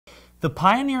The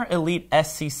Pioneer Elite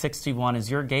SC-61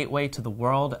 is your gateway to the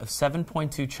world of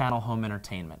 7.2 channel home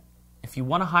entertainment. If you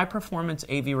want a high-performance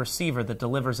AV receiver that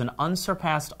delivers an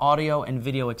unsurpassed audio and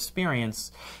video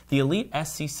experience, the Elite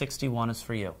SC-61 is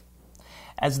for you.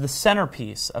 As the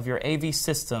centerpiece of your AV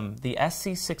system, the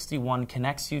SC-61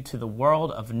 connects you to the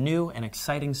world of new and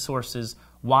exciting sources,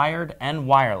 wired and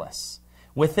wireless.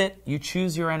 With it, you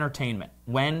choose your entertainment,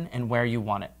 when and where you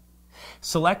want it.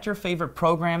 Select your favorite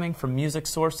programming from music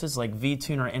sources like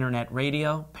VTuner Internet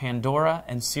Radio, Pandora,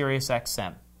 and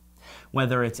SiriusXM.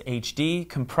 Whether it's HD,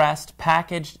 compressed,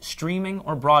 packaged, streaming,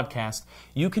 or broadcast,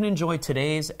 you can enjoy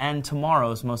today's and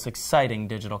tomorrow's most exciting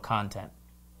digital content.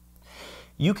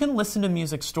 You can listen to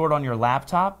music stored on your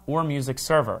laptop or music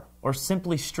server, or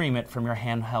simply stream it from your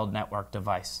handheld network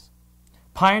device.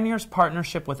 Pioneer's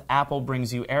partnership with Apple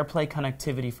brings you AirPlay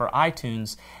connectivity for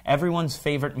iTunes, everyone's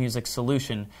favorite music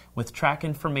solution, with track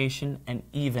information and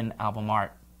even album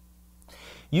art.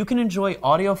 You can enjoy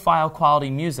audiophile quality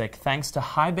music thanks to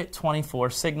high-bit 24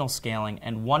 signal scaling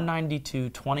and 192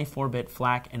 24-bit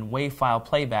FLAC and WAV file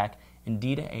playback in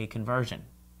D to A conversion.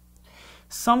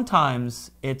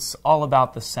 Sometimes it's all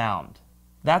about the sound.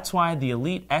 That's why the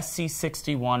Elite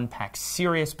SC-61 packs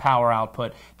serious power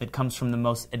output that comes from the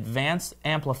most advanced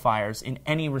amplifiers in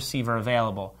any receiver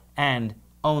available, and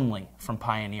only from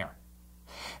Pioneer.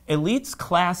 Elite's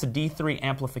Class D3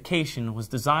 amplification was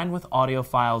designed with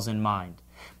audiophiles in mind.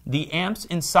 The amps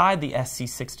inside the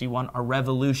SC-61 are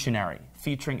revolutionary,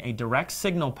 featuring a direct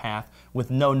signal path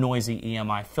with no noisy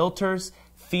EMI filters,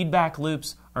 feedback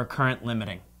loops, or current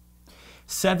limiting.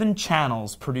 7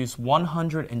 channels produce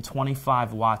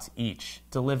 125 watts each,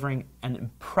 delivering an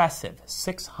impressive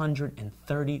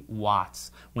 630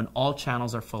 watts when all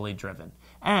channels are fully driven.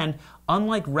 And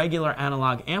unlike regular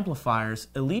analog amplifiers,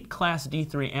 Elite Class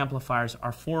D3 amplifiers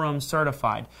are 4-ohm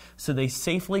certified, so they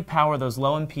safely power those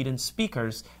low-impedance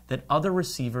speakers that other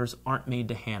receivers aren't made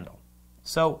to handle.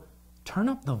 So turn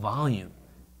up the volume.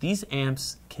 These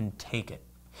amps can take it.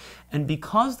 And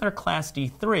because they're Class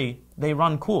D3, they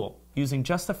run cool, using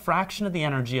just a fraction of the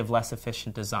energy of less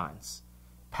efficient designs.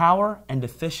 Power and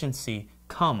efficiency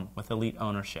come with Elite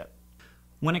ownership.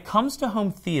 When it comes to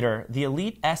home theater, the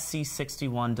Elite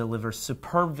SC-61 delivers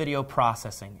superb video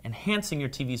processing, enhancing your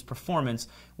TV's performance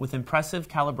with impressive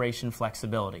calibration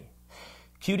flexibility.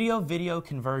 QDO video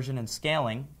conversion and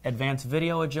scaling, advanced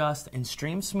video adjust, and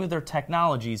stream smoother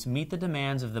technologies meet the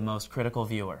demands of the most critical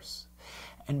viewers.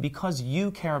 And because you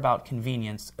care about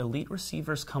convenience, Elite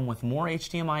receivers come with more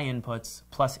HDMI inputs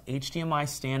plus HDMI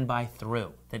standby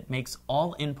through that makes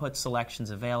all input selections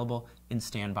available in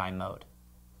standby mode.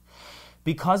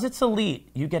 Because it's Elite,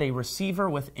 you get a receiver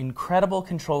with incredible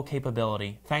control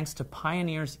capability thanks to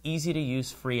Pioneer's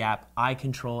easy-to-use free app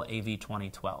iControl AV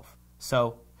 2012.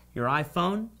 So your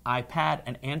iPhone, iPad,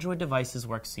 and Android devices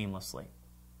work seamlessly.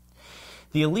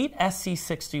 The Elite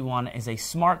SC-61 is a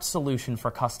smart solution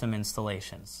for custom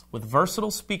installations, with versatile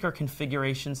speaker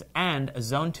configurations and a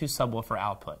Zone 2 subwoofer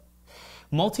output.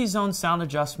 Multi-zone sound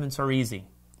adjustments are easy.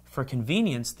 For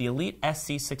convenience, the Elite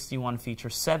SC-61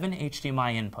 features 7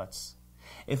 HDMI inputs.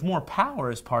 If more power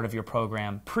is part of your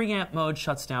program, preamp mode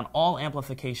shuts down all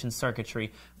amplification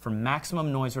circuitry for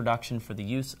maximum noise reduction for the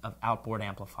use of outboard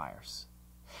amplifiers.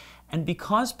 And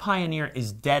because Pioneer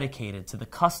is dedicated to the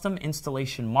custom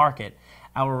installation market,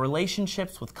 our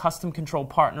relationships with custom control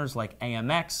partners like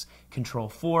AMX,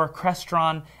 Control4,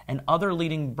 Crestron, and other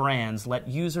leading brands let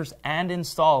users and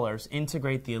installers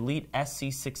integrate the Elite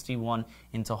SC-61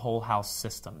 into whole house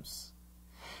systems.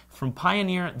 From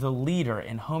Pioneer, the leader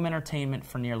in home entertainment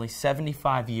for nearly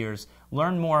 75 years,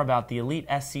 learn more about the Elite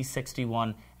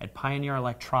SC-61 at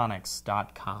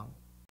pioneerelectronics.com.